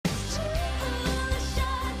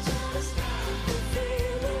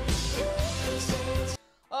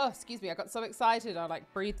Oh, excuse me, I got so excited, I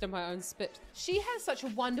like breathed in my own spit. She has such a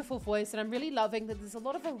wonderful voice, and I'm really loving that there's a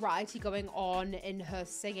lot of variety going on in her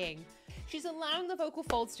singing. She's allowing the vocal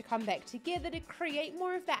folds to come back together to create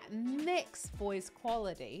more of that mixed voice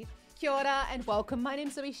quality. Kia ora and welcome. My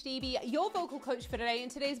name's Zoe Stevie, your vocal coach for today. In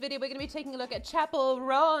today's video, we're going to be taking a look at Chappell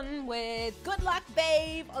Roan with Good Luck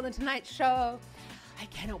Babe on The Tonight Show. I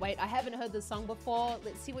cannot wait. I haven't heard this song before.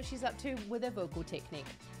 Let's see what she's up to with her vocal technique.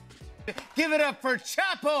 Give it up for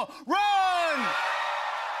Chappell Roan!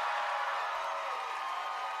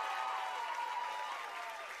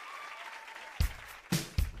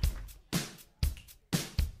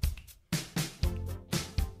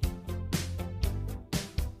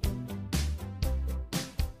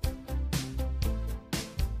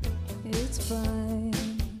 It's fine,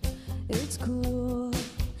 it's cool.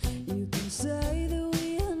 You can say that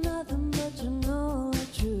we are nothing, but you know the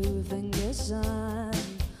truth. And guess I'm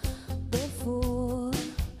the fool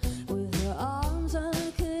with her arms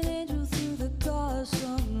like an angel through the glass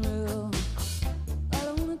unreal. I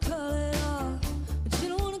don't wanna call it off, but you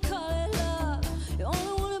don't wanna call it love. You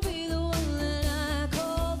only wanna be the one that I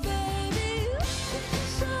call baby.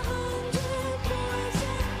 It's 100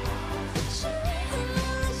 poison.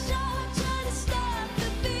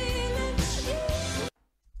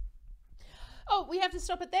 Oh, we have to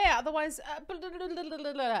stop it there, otherwise,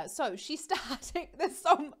 so she's starting this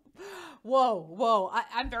song. Whoa,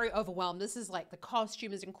 I'm very overwhelmed. This is like, the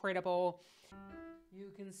costume is incredible.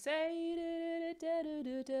 You can say,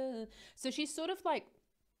 so she's sort of like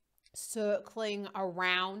circling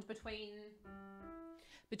around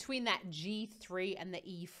between that G3 and the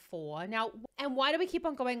E4. Now, and why do we keep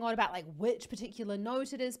on going on about like which particular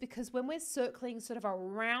note it is? Because when we're circling sort of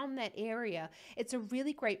around that area, it's a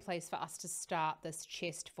really great place for us to start this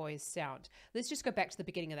chest voice sound. Let's just go back to the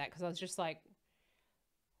beginning of that, because I was just like,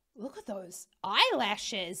 look at those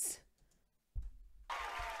eyelashes.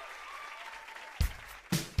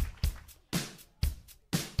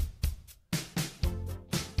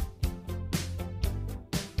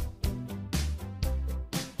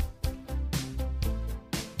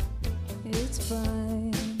 It's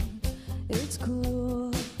fine, it's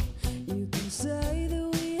cool. You can say that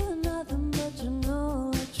we are nothing, but you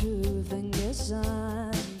know the truth. And guess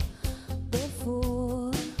I'm the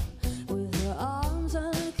fool with her arms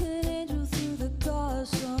like an angel through the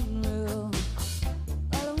glass unreal.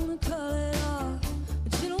 I don't wanna call it off,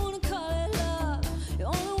 but you don't wanna call it love. You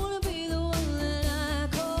only wanna be the one that I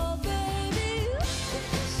call baby.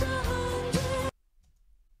 It's 100.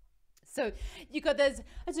 So you got this,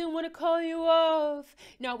 I don't want to call you off.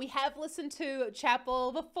 Now, we have listened to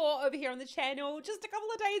Chappell before over here on the channel just a couple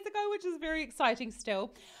of days ago, which is very exciting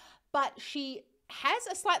still. But she has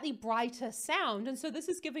a slightly brighter sound. And so this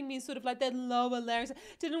is giving me sort of like that lower larynx.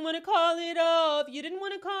 Didn't want to call it off. You didn't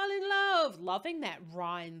want to call it love. Loving that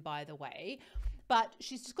rhyme, by the way. But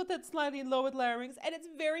she's just got that slightly lowered larynx, and it's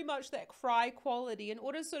very much that cry quality in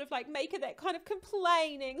order to sort of like make it that kind of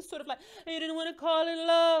complaining, sort of like, you didn't want to call it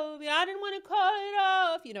love, yeah, I didn't want to call it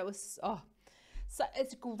off, you know. So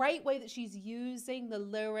it's a great way that she's using the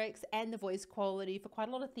lyrics and the voice quality for quite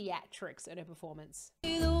a lot of theatrics in her performance.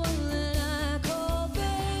 The one that I call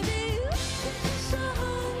baby. It's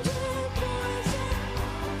 100 poison.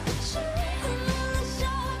 Trying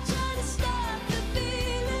to stop the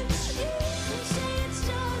feeling. You can say it's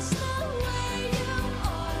just the way you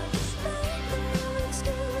are. Make no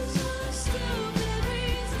excuse for stupid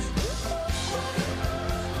reasons.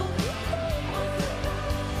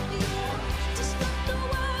 Yeah, to stop the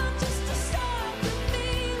world, just to stop the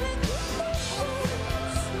feeling.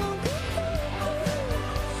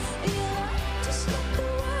 Yeah, to stop the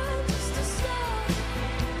world, just to stop.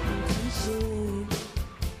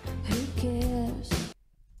 Who cares?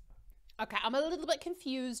 Okay, I'm a little bit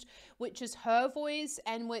confused which is her voice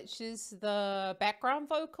and which is the background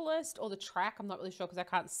vocalist or the track. I'm not really sure because I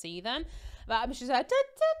can't see them. But she's like, da,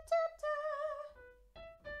 da, da, da,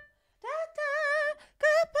 da, da,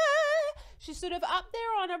 goodbye. She's sort of up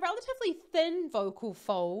there on a relatively thin vocal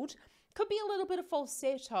fold. Could be a little bit of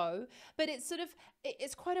falsetto, but it's sort of,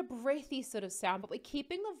 it's quite a breathy sort of sound, but we're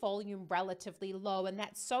keeping the volume relatively low, and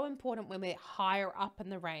that's so important when we're higher up in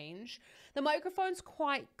the range. The microphone's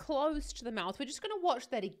quite close to the mouth. We're just going to watch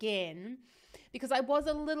that again because I was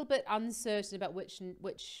a little bit uncertain about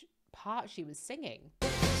which part she was singing.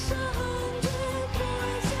 It's 100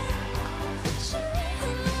 poison.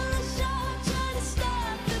 Trying to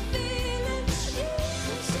stop the feeling. You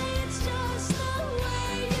can say it's just the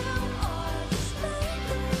way you are. Make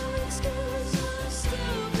no excuse for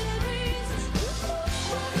stupid reasons.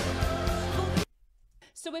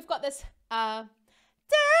 So we've got this da, da,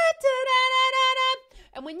 da, da, da, da.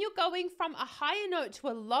 And when you're going from a higher note to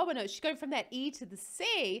a lower note, she's going from that E to the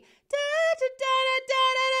C, da, da, da, da,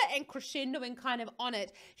 da, da, and crescendoing kind of on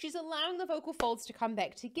it. She's allowing the vocal folds to come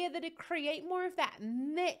back together to create more of that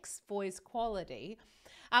mixed voice quality.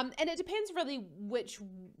 And it depends really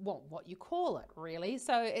what you call it, really.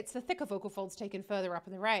 So it's the thicker vocal folds taken further up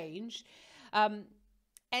in the range. And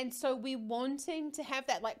so we're wanting to have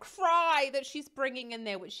that like cry that she's bringing in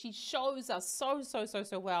there, which she shows us so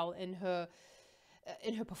well in her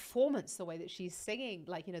performance, the way that she's singing,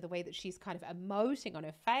 like, you know, the way that she's kind of emoting on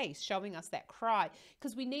her face, showing us that cry,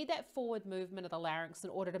 because we need that forward movement of the larynx in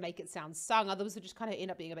order to make it sound sung. Otherwise, it just kind of end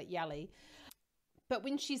up being a bit yelly. But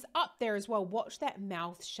when she's up there as well, watch that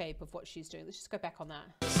mouth shape of what she's doing. Let's just go back on that.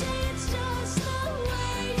 It's just the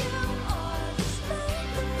way you are.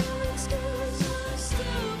 Make a new excuse for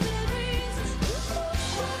stupid reasons.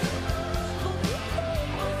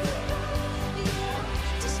 Yeah,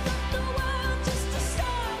 to stop the world, just to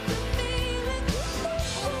stop the feeling.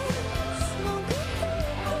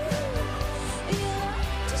 Yeah,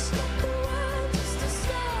 to stop the world, just to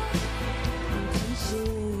stop.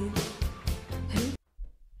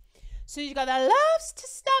 So you got the loves to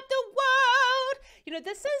stop the world. You know,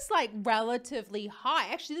 this is like relatively high.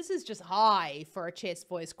 Actually, this is just high for a chest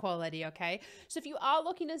voice quality, okay? So if you are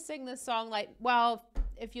looking to sing this song, like, well,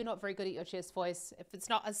 if you're not very good at your chest voice, if it's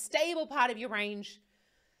not a stable part of your range,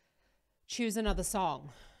 choose another song.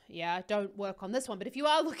 Yeah, don't work on this one. But if you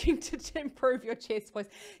are looking to improve your chest voice,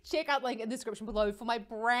 check out link in the description below for my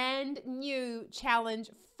brand new challenge.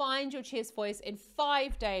 Find your chest voice in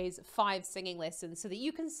 5 days, 5 singing lessons, so that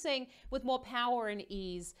you can sing with more power and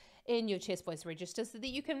ease in your chest voice register, so that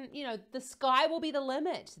you can, you know, the sky will be the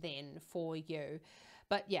limit then for you.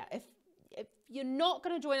 But yeah, if you're not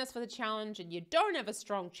going to join us for the challenge and you don't have a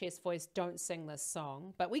strong chest voice, don't sing this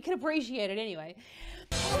song. But we can appreciate it anyway.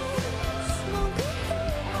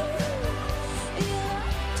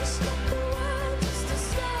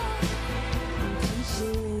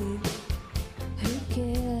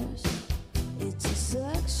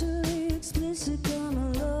 Sexually explicit kind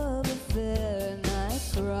of love affair, and I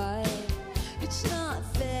cry. It's not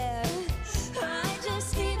fair. I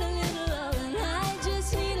just need a little love, and I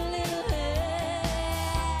just need a little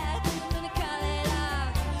hair. I'm gonna call it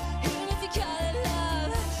love, even if you call it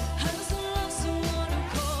love. I just love someone who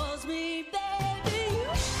calls me baby.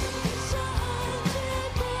 You so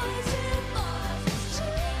hundred boys in bars,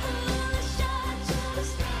 shooting a shot, trying to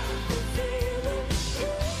stop the feeling.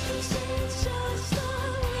 You say it's just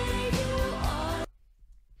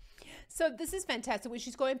so this is fantastic when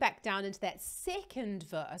she's going back down into that second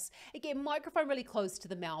verse. Again, microphone really close to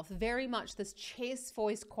the mouth, very much this chest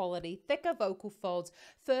voice quality, thicker vocal folds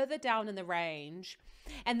further down in the range.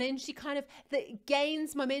 And then she kind of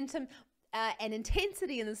gains momentum and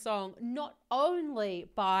intensity in the song, not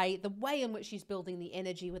only by the way in which she's building the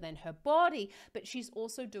energy within her body, but she's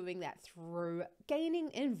also doing that through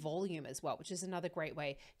gaining in volume as well, which is another great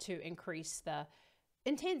way to increase the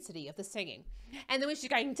intensity of the singing. And then when she's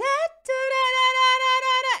going da, da, da, da,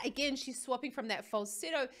 da, da, again, she's swapping from that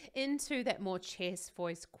falsetto into that more chest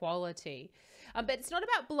voice quality. But it's not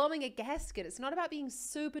about blowing a gasket. It's not about being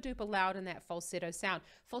super duper loud in that falsetto sound.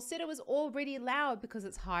 Falsetto is already loud because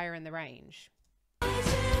it's higher in the range.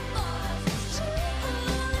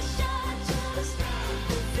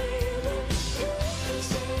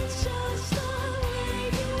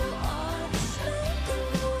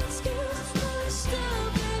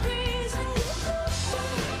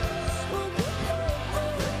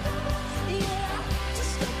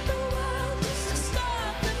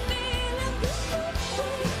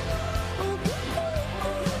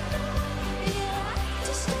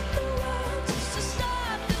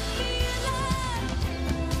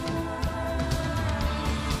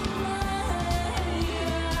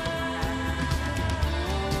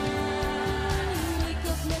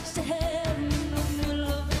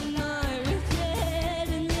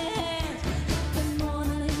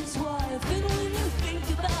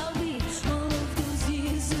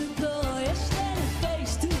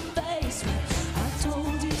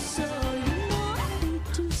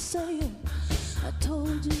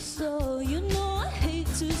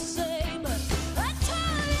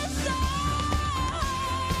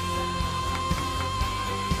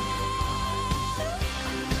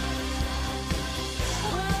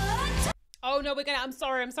 Oh no, I'm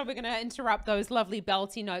sorry, we're gonna interrupt those lovely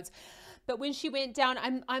belty notes. But when she went down,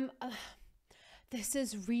 this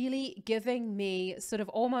is really giving me sort of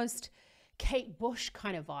almost Kate Bush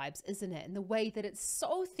kind of vibes, isn't it? In the way that it's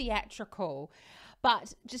so theatrical,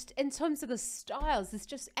 but just in terms of the styles, it's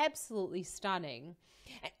just absolutely stunning.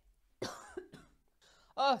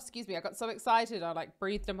 Oh, excuse me, I got so excited. I like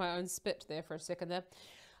breathed in my own spit there for a second there.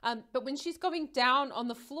 But when she's going down on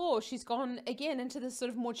the floor, she's gone again into this sort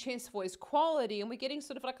of more chest voice quality, and we're getting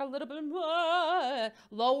sort of like a little bit of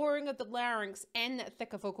lowering of the larynx and that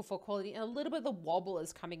thicker vocal fold quality, and a little bit of the wobble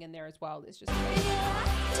is coming in there as well. It's just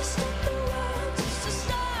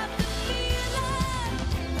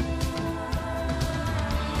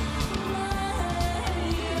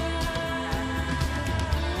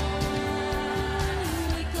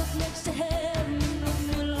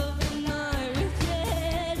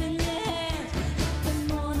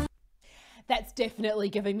that's definitely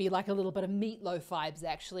giving me like a little bit of Meatloaf vibes,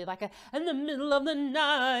 actually, like in the middle of the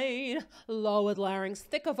night, lowered larynx,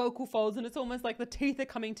 thicker vocal folds, and it's almost like the teeth are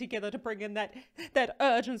coming together to bring in that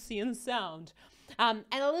urgency and sound, and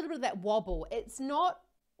a little bit of that wobble. It's not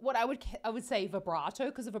what I would say vibrato,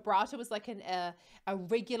 because a vibrato is like a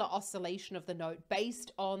regular oscillation of the note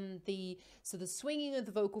based on the swinging of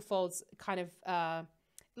the vocal folds, kind of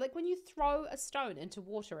like when you throw a stone into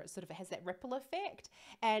water, it sort of has that ripple effect,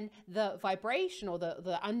 and the vibration or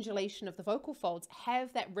the undulation of the vocal folds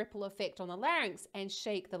have that ripple effect on the larynx and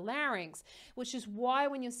shake the larynx, which is why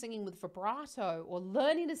when you're singing with vibrato or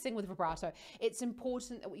learning to sing with vibrato, it's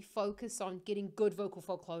important that we focus on getting good vocal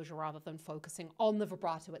fold closure rather than focusing on the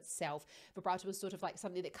vibrato itself. Vibrato is sort of like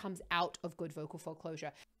something that comes out of good vocal fold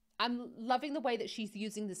closure. I'm loving the way that she's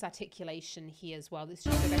using this articulation here as well. This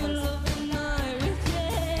just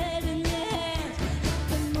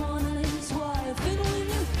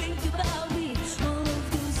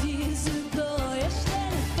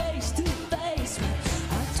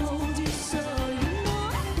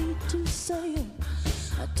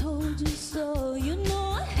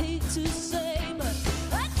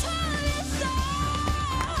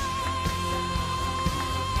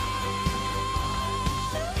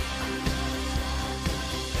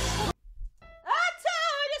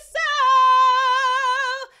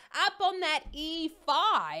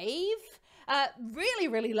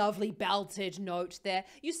really lovely belted note there.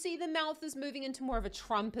 You see the mouth is moving into more of a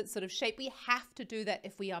trumpet sort of shape. We have to do that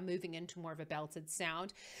if we are moving into more of a belted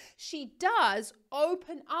sound. She does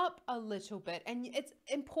open up a little bit, and it's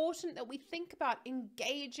important that we think about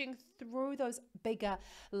engaging through those bigger,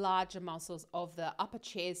 larger muscles of the upper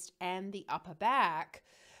chest and the upper back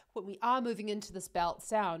when we are moving into this belt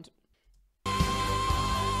sound.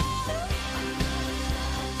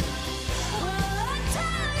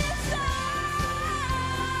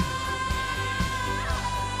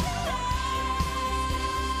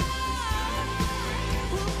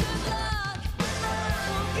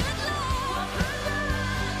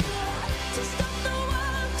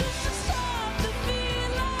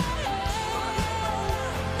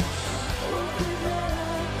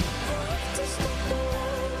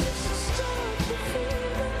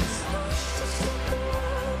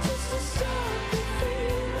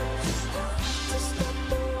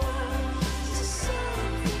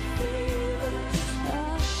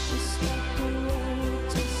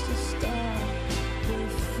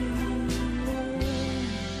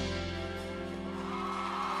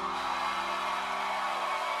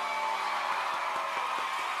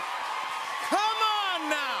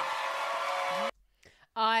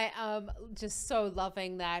 I am just so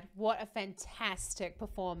loving that. What a fantastic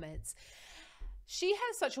performance. She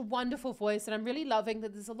has such a wonderful voice, and I'm really loving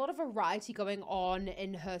that there's a lot of variety going on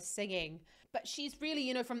in her singing. But she's really,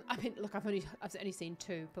 you know, look, I've only seen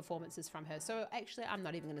 2 performances from her. So actually, I'm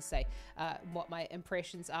not even going to say what my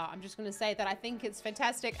impressions are. I'm just going to say that I think it's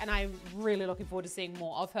fantastic, and I'm really looking forward to seeing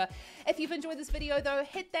more of her. If you've enjoyed this video, though,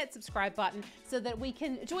 hit that subscribe button so that we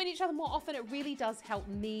can join each other more often. It really does help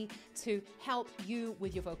me to help you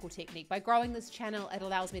with your vocal technique. By growing this channel, it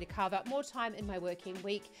allows me to carve out more time in my working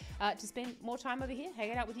week to spend more time over here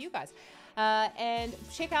hanging out with you guys. And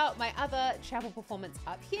check out my other Chappell performance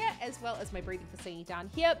up here, as well as my breathing for singing down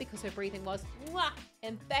here, because her breathing was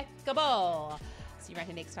impeccable. See you right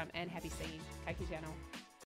here next time, and happy singing. Kaiki channel.